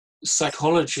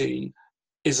psychology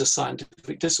is a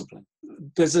scientific discipline.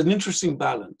 There's an interesting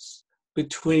balance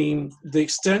between the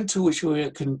extent to which we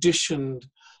are conditioned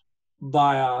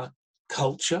by our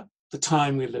culture, the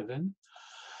time we live in,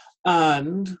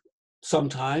 and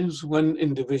sometimes when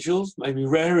individuals, maybe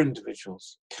rare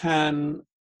individuals, can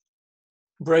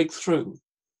break through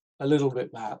a little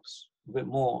bit, perhaps a bit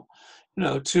more,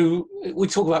 we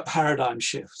talk about paradigm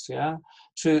shifts, yeah,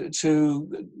 to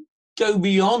go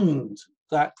beyond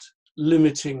that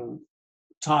limiting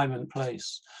time and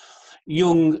place.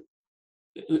 Jung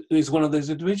is one of those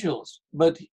individuals,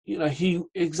 but he,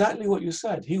 exactly what you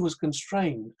said, he was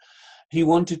constrained. He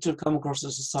wanted to come across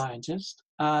as a scientist,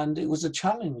 and it was a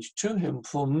challenge to him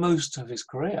for most of his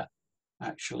career,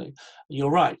 actually.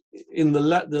 You're right. In the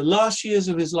last years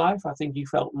of his life, I think he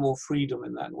felt more freedom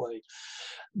in that way.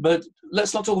 But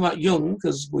let's not talk about Jung,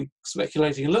 because we're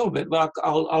speculating a little bit, but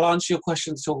I'll answer your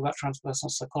question to talk about transpersonal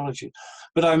psychology.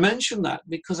 But I mention that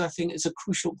because I think it's a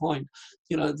crucial point.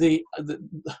 The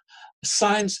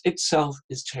science itself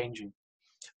is changing.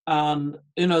 And,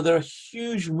 there are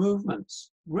huge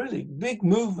movements, really big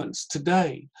movements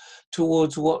today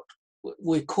towards what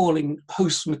we're calling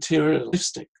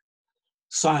post-materialistic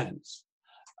science.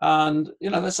 And,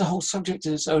 that's a whole subject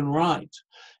in its own right.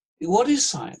 What is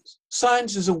science?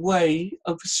 Science is a way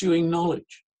of pursuing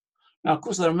knowledge. Now, of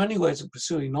course, there are many ways of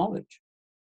pursuing knowledge.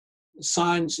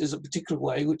 Science is a particular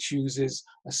way which uses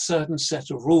a certain set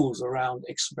of rules around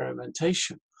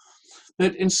experimentation.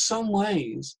 But in some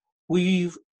ways,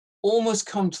 we've almost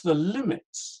come to the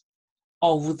limits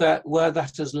of that, where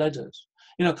that has led us.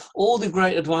 All the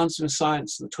great advances in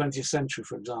science in the 20th century,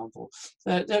 for example,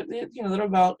 they're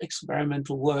about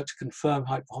experimental work to confirm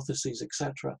hypotheses,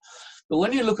 etc. But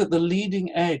when you look at the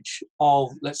leading edge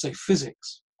of, let's say,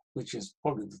 physics, which is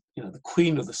probably the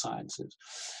queen of the sciences,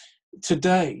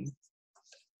 today,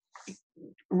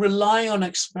 relying on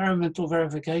experimental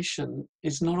verification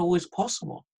is not always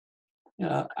possible.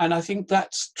 And I think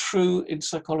that's true in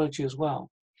psychology as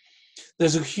well.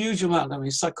 There's a huge amount.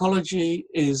 Psychology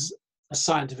is a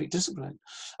scientific discipline.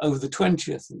 Over the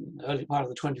 20th and early part of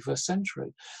the 21st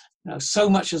century, so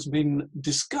much has been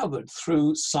discovered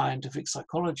through scientific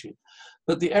psychology.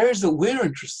 But the areas that we're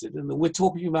interested in, that we're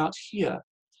talking about here,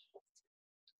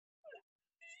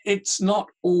 it's not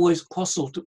always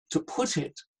possible to put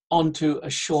it onto a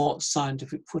short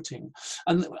scientific footing.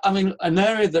 And an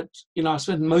area that I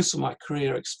spent most of my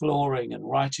career exploring and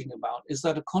writing about is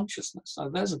that of consciousness. So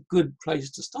there's a good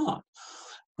place to start.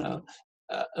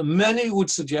 Many would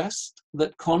suggest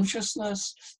that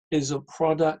consciousness is a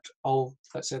product of,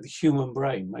 let's say, the human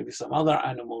brain. Maybe some other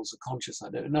animals are conscious, I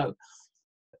don't know.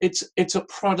 It's a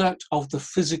product of the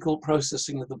physical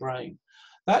processing of the brain.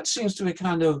 That seems to be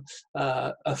kind of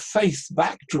a faith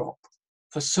backdrop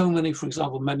for so many, for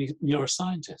example, many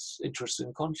neuroscientists interested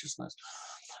in consciousness.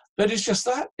 But it's just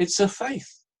that, it's a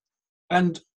faith.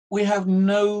 And we have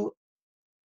no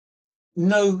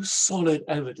solid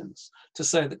evidence to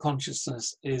say that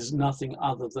consciousness is nothing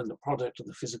other than the product of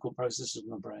the physical processes in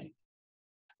the brain.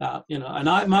 Now,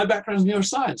 and my background is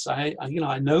neuroscience.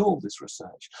 I know all this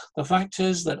research. The fact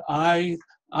is that I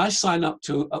sign up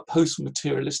to a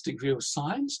post-materialistic view of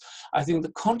science. I think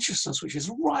that consciousness, which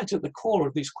is right at the core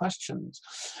of these questions,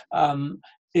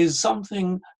 is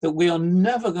something that we are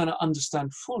never going to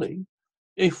understand fully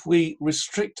if we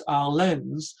restrict our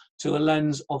lens to a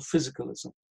lens of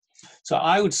physicalism. So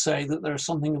I would say that there is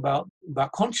something about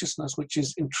consciousness which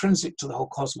is intrinsic to the whole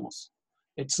cosmos.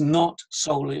 It's not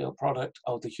solely a product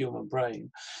of the human brain.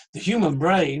 The human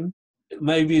brain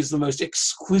maybe is the most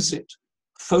exquisite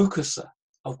focuser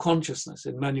of consciousness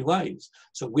in many ways.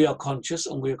 So we are conscious,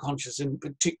 and we are conscious in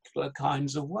particular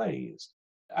kinds of ways.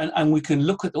 And we can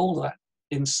look at all that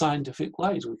in scientific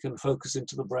ways. We can focus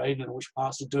into the brain and which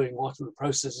parts are doing what and the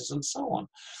processes and so on.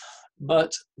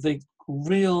 But the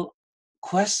real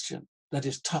question that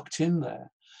is tucked in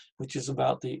there, which is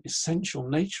about the essential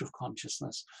nature of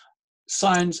consciousness,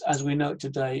 science as we know it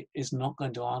today is not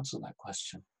going to answer that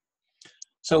question.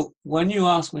 So when you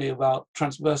ask me about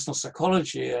transpersonal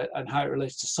psychology and how it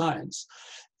relates to science,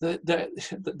 there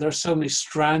are so many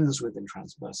strands within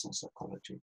transpersonal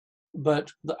psychology.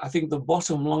 But I think the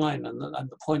bottom line and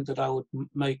the point that I would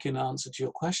make in answer to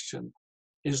your question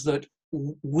is that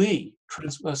we,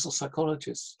 transpersonal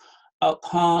psychologists, are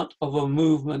part of a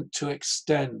movement to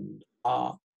extend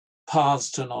our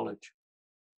paths to knowledge.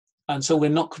 And so we're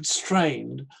not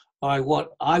constrained by what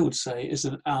I would say is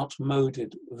an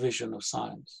outmoded vision of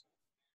science.